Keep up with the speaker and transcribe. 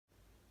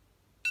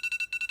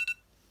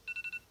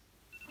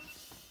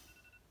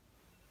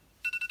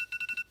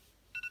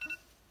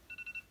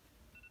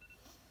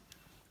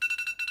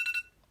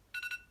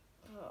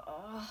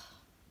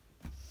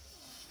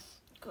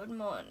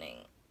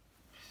morning.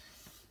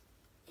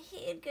 I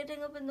hate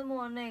getting up in the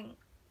morning.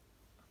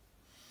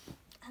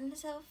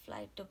 Unless I have a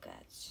flight to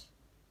catch.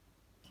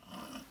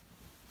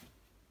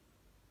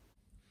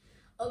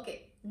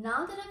 Okay,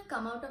 now that I've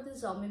come out of the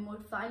zombie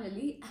mode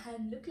finally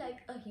and look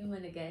like a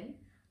human again,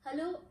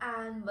 hello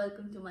and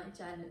welcome to my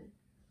channel.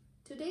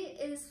 Today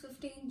is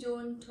 15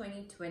 June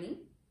 2020.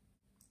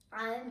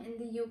 I am in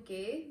the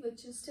UK,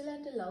 which is still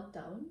under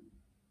lockdown.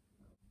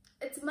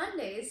 It's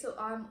Monday, so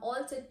I'm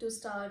all set to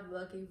start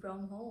working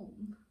from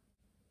home.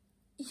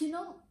 You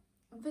know,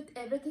 with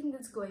everything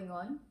that's going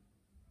on,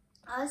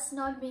 us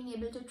not being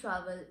able to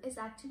travel is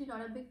actually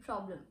not a big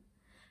problem.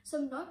 So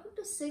I'm not going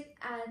to sit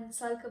and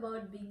sulk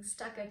about being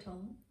stuck at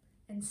home.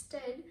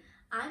 Instead,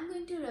 I'm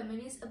going to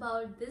reminisce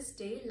about this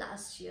day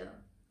last year.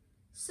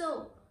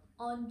 So,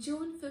 on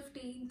June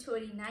 15,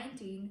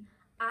 2019,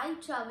 I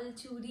traveled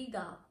to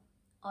Riga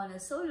on a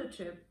solo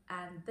trip,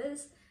 and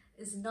this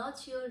is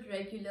not your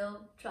regular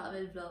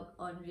travel vlog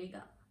on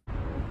Riga.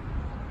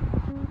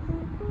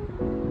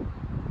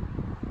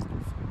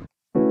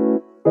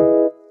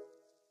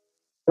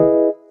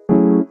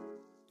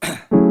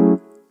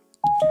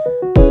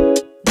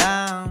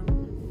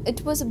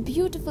 It was a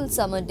beautiful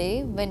summer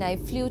day when I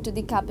flew to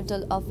the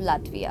capital of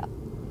Latvia.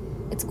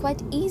 It's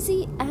quite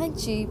easy and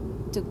cheap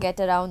to get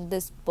around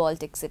this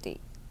Baltic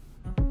city.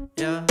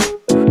 Yeah.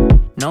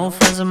 No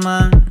friends of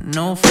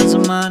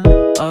mine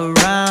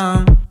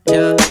around.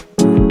 Yeah.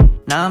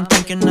 Now I'm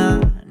thinking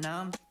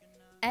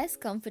As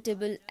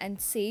comfortable and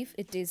safe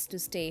it is to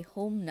stay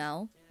home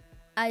now,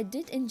 I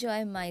did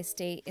enjoy my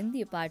stay in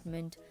the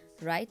apartment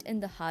right in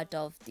the heart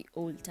of the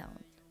old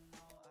town.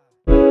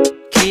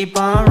 keep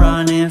on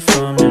running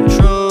from the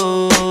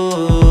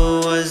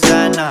truth. Was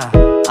that not?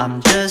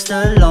 I'm just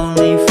a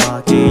lonely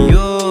fucking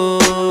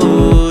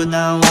you.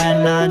 Now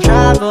when I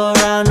drive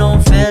around,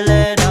 don't feel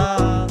it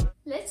all.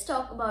 Let's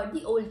talk about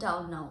the old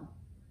town now.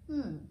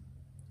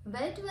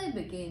 Where do I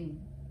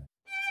begin?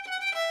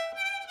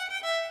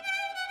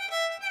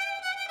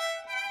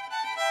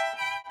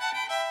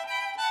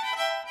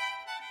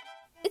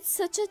 It's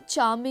such a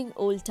charming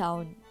old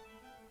town.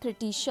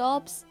 Pretty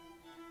shops,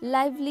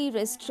 lively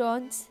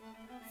restaurants,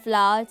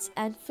 flowers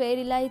and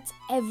fairy lights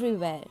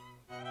everywhere.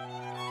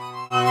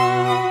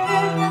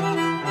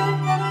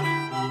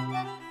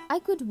 I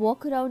could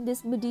walk around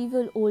this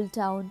medieval old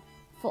town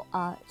for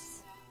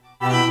hours.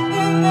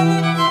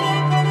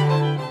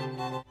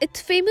 It's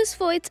famous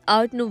for its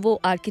Art Nouveau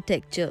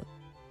architecture.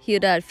 Here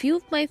are a few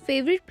of my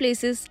favorite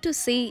places to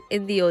see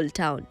in the old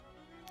town.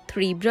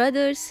 Three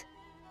Brothers,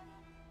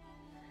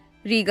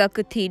 Riga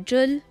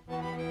Cathedral,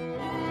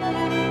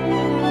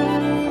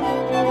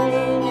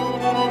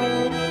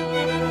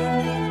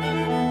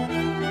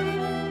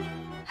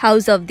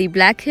 House of the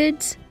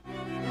Blackheads,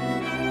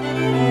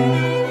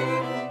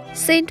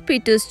 St.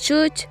 Peter's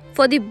Church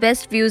for the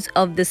best views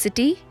of the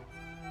city,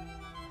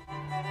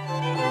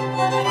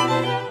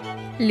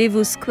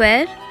 Livu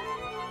Square,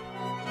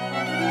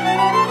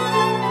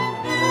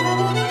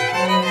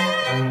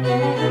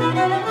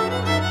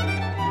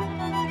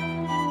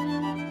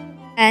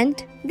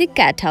 and the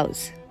Cat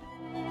House.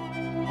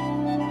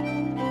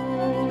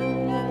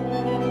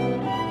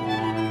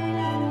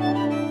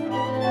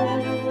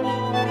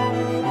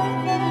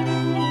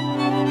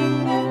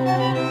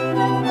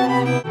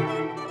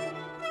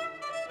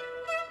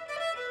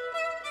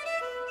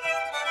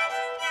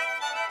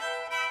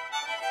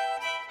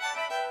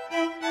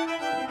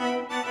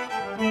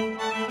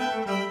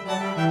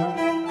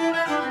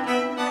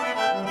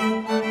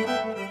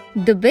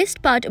 The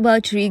best part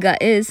about Riga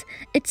is,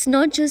 it's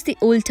not just the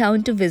old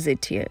town to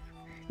visit here.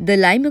 The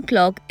Lima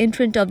clock in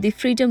front of the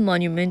Freedom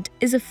Monument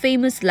is a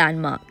famous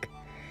landmark.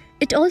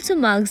 It also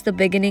marks the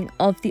beginning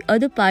of the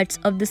other parts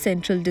of the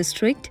Central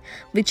District,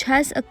 which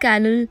has a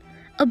canal,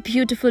 a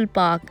beautiful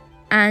park,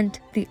 and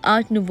the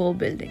Art Nouveau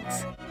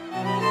buildings.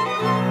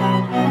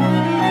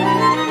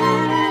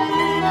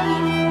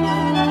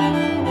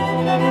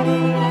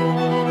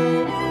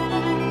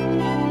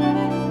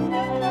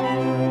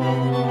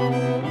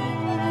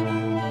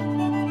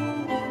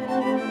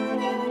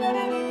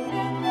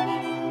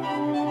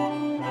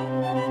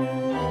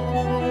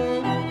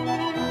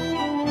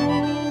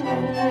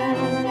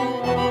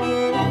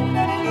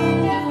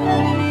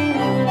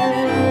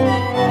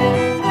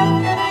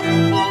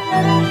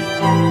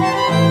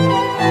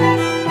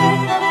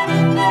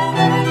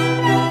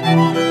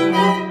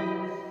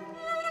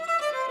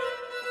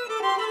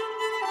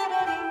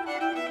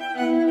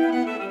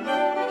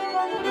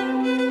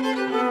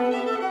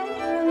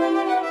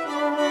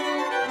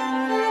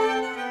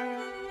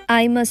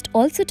 I must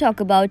also talk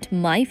about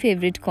my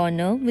favorite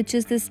corner, which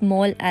is the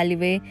small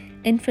alleyway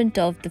in front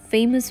of the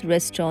famous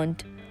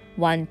restaurant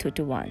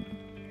 121.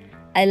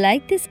 I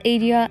like this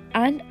area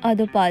and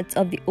other parts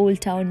of the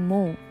old town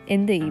more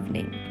in the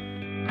evening.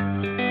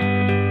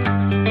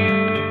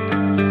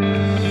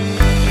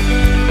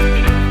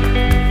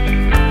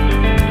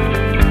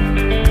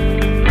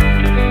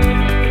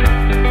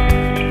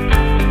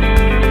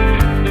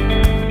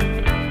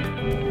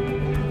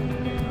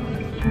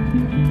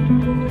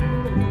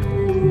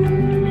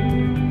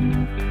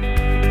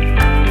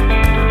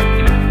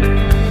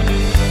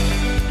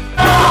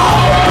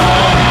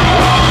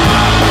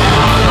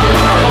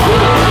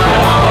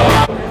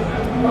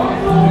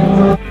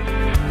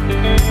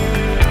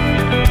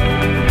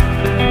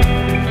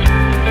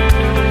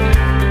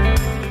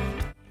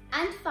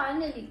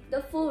 finally,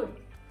 the food.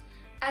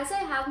 As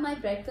I have my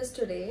breakfast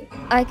today,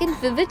 I can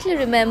vividly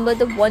remember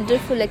the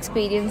wonderful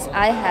experience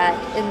I had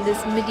in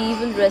this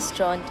medieval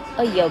restaurant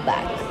a year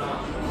back.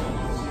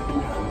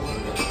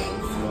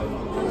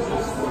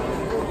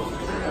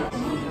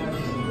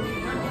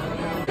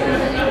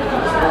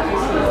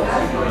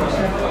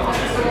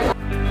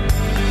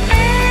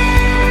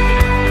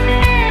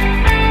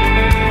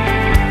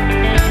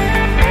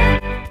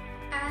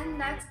 and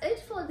that's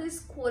it for this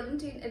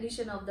quarantine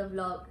edition of the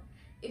vlog.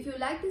 If you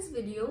like this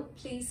video,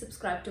 please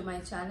subscribe to my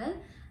channel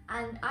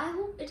and I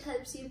hope it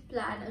helps you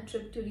plan a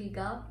trip to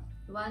Riga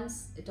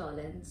once it all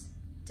ends.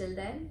 Till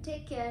then,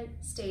 take care,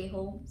 stay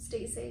home,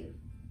 stay safe.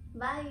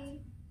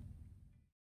 Bye.